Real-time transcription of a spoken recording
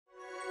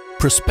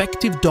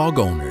Prospective dog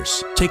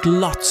owners take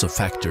lots of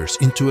factors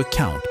into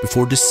account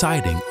before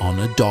deciding on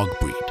a dog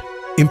breed.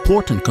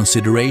 Important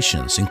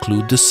considerations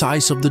include the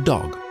size of the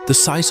dog, the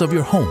size of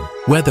your home,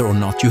 whether or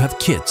not you have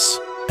kids,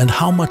 and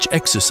how much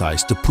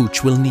exercise the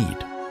pooch will need.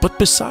 But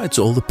besides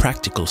all the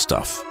practical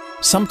stuff,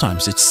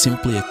 sometimes it's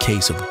simply a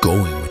case of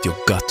going with your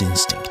gut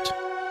instinct.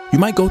 You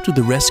might go to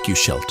the rescue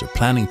shelter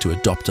planning to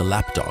adopt a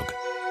lapdog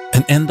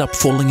and end up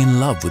falling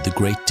in love with the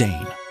Great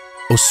Dane,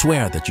 or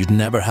swear that you'd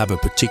never have a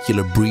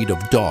particular breed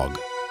of dog,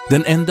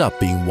 then end up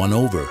being won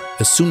over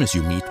as soon as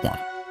you meet one.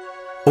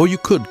 Or you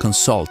could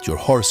consult your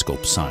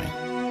horoscope sign.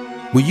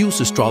 We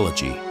use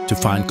astrology to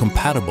find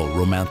compatible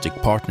romantic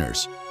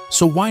partners,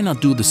 so why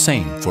not do the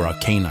same for our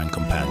canine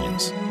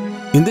companions?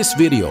 In this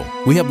video,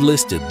 we have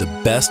listed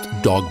the best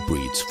dog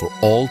breeds for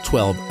all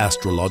 12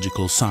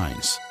 astrological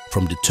signs,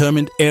 from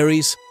determined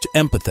Aries to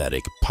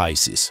empathetic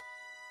Pisces.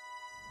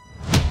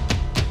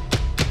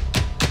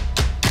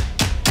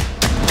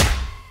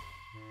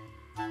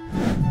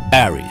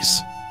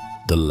 Aries,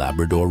 the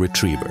Labrador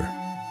Retriever.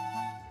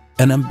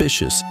 An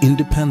ambitious,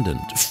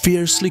 independent,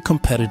 fiercely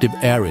competitive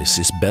Aries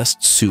is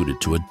best suited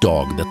to a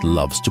dog that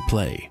loves to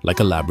play, like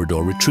a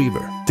Labrador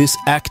Retriever. This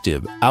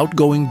active,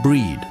 outgoing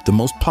breed, the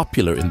most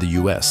popular in the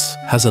US,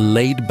 has a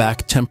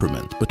laid-back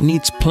temperament but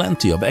needs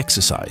plenty of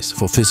exercise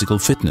for physical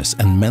fitness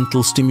and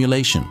mental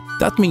stimulation.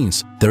 That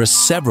means there are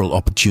several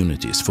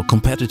opportunities for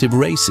competitive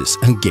races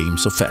and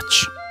games of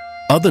fetch.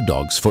 Other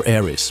dogs for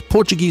Aries: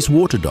 Portuguese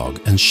Water Dog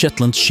and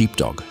Shetland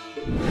Sheepdog.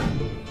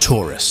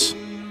 Taurus,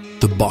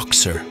 the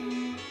Boxer.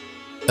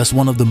 As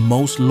one of the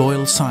most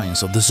loyal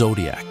signs of the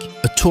zodiac,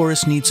 a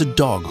Taurus needs a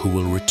dog who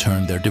will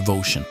return their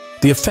devotion.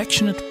 The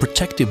affectionate,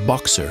 protective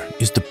Boxer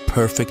is the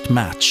perfect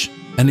match,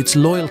 and its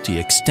loyalty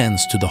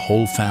extends to the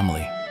whole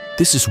family.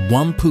 This is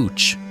one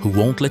pooch who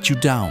won't let you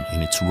down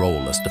in its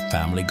role as the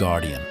family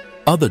guardian.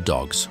 Other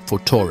dogs for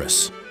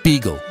Taurus: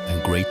 Beagle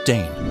and Great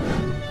Dane.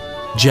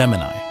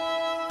 Gemini,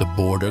 the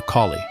Border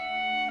Collie.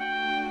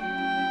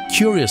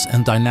 Curious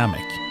and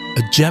dynamic,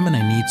 a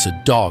Gemini needs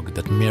a dog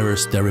that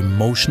mirrors their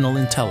emotional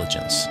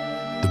intelligence.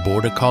 The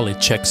Border Collie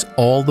checks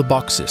all the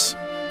boxes: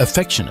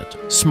 affectionate,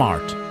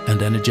 smart,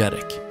 and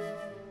energetic.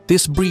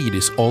 This breed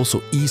is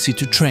also easy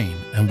to train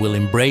and will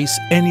embrace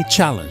any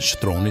challenge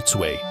thrown its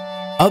way.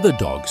 Other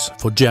dogs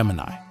for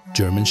Gemini: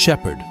 German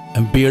Shepherd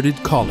and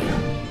Bearded Collie.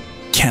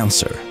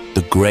 Cancer,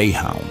 the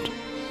Greyhound.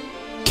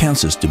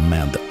 Cancers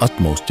demand the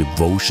utmost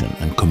devotion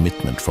and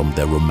commitment from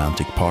their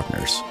romantic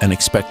partners and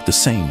expect the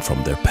same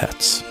from their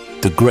pets.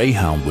 The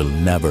Greyhound will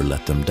never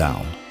let them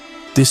down.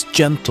 This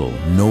gentle,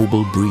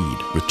 noble breed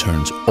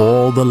returns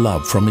all the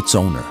love from its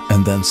owner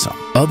and then some.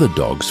 Other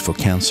dogs for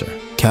Cancer: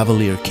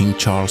 Cavalier King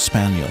Charles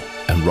Spaniel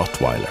and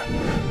Rottweiler.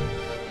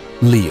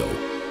 Leo,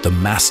 the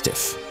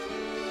Mastiff.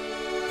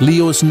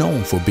 Leo is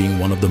known for being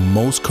one of the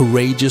most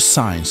courageous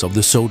signs of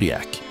the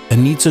zodiac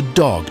and needs a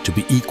dog to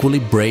be equally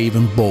brave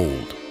and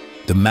bold.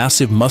 The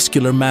massive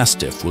muscular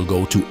Mastiff will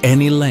go to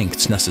any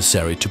lengths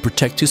necessary to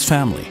protect his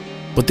family.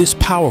 But this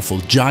powerful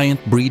giant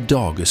breed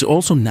dog is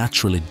also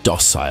naturally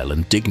docile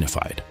and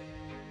dignified.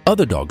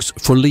 Other dogs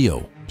for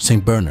Leo: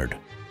 St. Bernard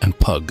and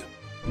Pug.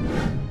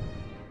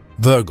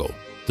 Virgo,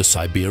 the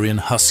Siberian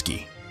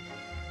Husky.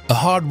 A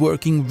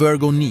hard-working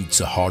Virgo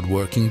needs a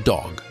hard-working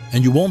dog,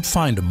 and you won't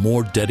find a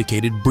more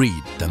dedicated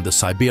breed than the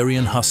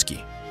Siberian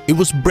Husky. It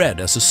was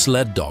bred as a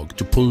sled dog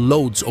to pull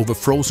loads over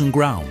frozen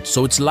ground,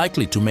 so it's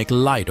likely to make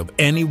light of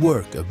any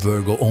work a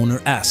Virgo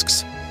owner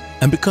asks.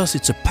 And because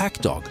it's a pack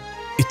dog,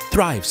 it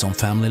thrives on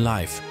family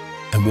life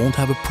and won't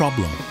have a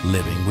problem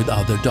living with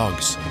other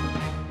dogs.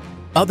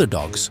 Other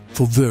dogs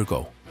for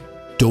Virgo: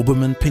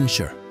 Doberman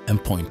Pinscher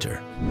and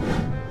Pointer.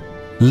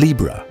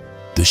 Libra,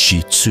 the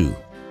Shih Tzu.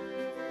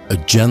 A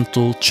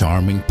gentle,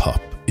 charming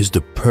pup is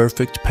the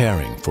perfect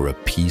pairing for a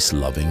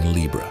peace-loving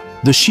Libra.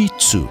 The Shih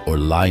Tzu, or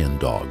lion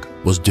dog,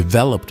 was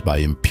developed by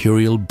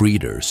imperial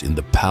breeders in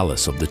the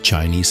palace of the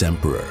Chinese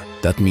emperor.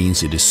 That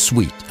means it is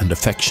sweet and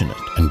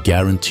affectionate and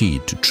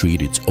guaranteed to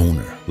treat its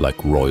owner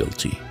like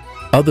royalty.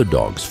 Other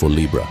dogs for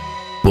Libra: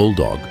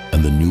 Bulldog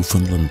and the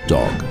Newfoundland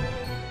Dog.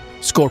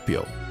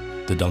 Scorpio,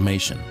 the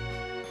Dalmatian.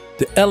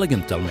 The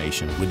elegant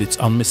Dalmatian, with its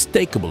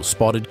unmistakable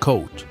spotted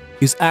coat,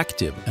 is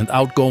active and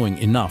outgoing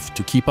enough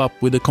to keep up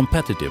with a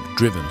competitive,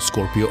 driven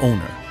Scorpio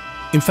owner.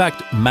 In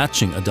fact,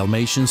 matching a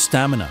Dalmatian's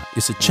stamina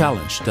is a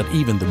challenge that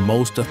even the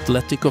most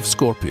athletic of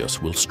Scorpios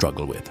will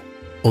struggle with.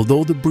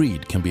 Although the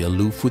breed can be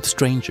aloof with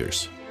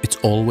strangers, it's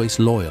always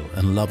loyal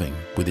and loving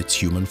with its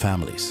human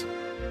families.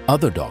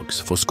 Other dogs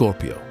for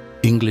Scorpio: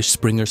 English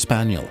Springer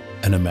Spaniel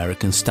and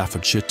American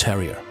Staffordshire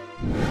Terrier.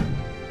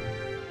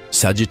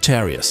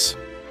 Sagittarius,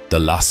 the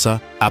Lhasa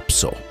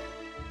Apso.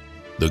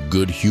 The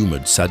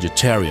good-humored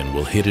Sagittarian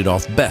will hit it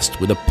off best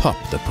with a pup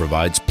that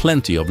provides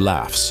plenty of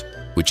laughs,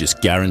 which is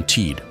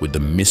guaranteed with the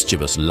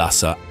mischievous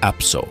Lhasa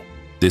Apso.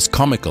 This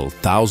comical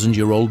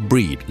 1,000-year-old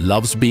breed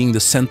loves being the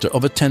center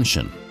of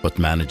attention, but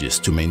manages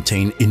to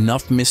maintain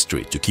enough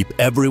mystery to keep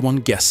everyone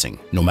guessing,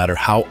 no matter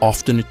how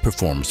often it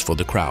performs for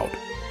the crowd.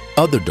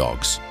 Other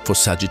dogs for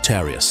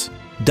Sagittarius: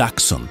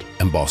 Dachshund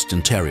and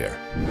Boston Terrier.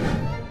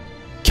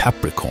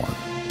 Capricorn,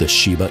 the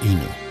Shiba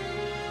Inu.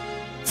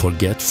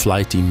 Forget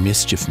flighty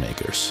mischief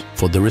makers.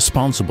 For the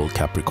responsible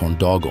Capricorn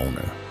dog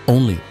owner,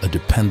 only a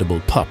dependable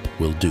pup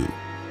will do.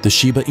 The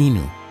Shiba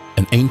Inu,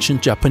 an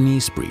ancient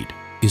Japanese breed,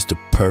 is the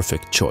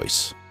perfect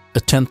choice.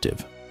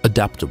 Attentive,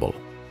 adaptable,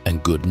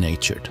 and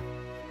good-natured.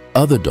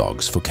 Other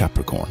dogs for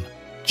Capricorn: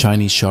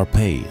 Chinese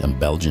Shar-Pei and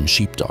Belgian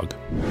Sheepdog.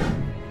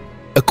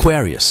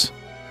 Aquarius,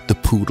 the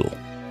Poodle.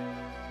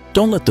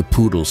 Don't let the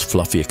poodle's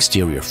fluffy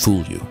exterior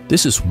fool you.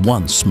 This is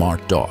one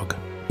smart dog.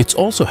 It's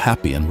also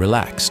happy and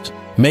relaxed,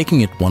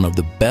 making it one of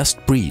the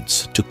best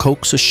breeds to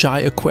coax a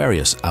shy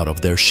Aquarius out of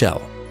their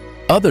shell.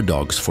 Other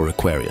dogs for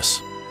Aquarius: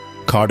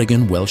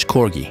 Cardigan Welsh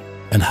Corgi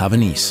and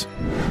Havanese.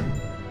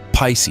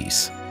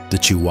 Pisces, the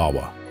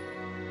Chihuahua.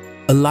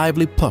 A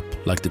lively pup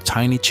like the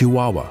tiny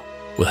Chihuahua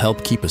will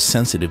help keep a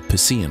sensitive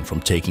Piscean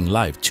from taking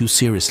life too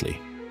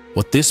seriously.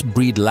 What this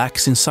breed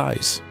lacks in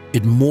size,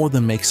 it more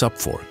than makes up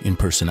for in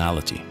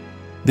personality.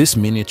 This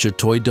miniature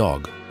toy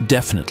dog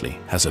definitely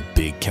has a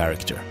big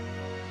character.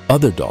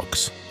 Other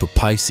dogs for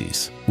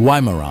Pisces: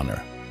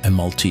 Weimaraner and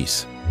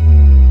Maltese.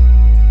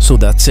 So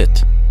that's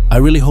it. I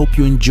really hope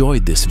you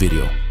enjoyed this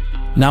video.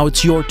 Now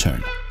it's your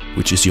turn.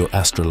 Which is your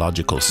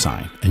astrological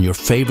sign and your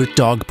favorite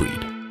dog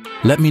breed?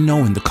 Let me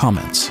know in the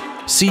comments.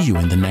 See you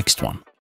in the next one.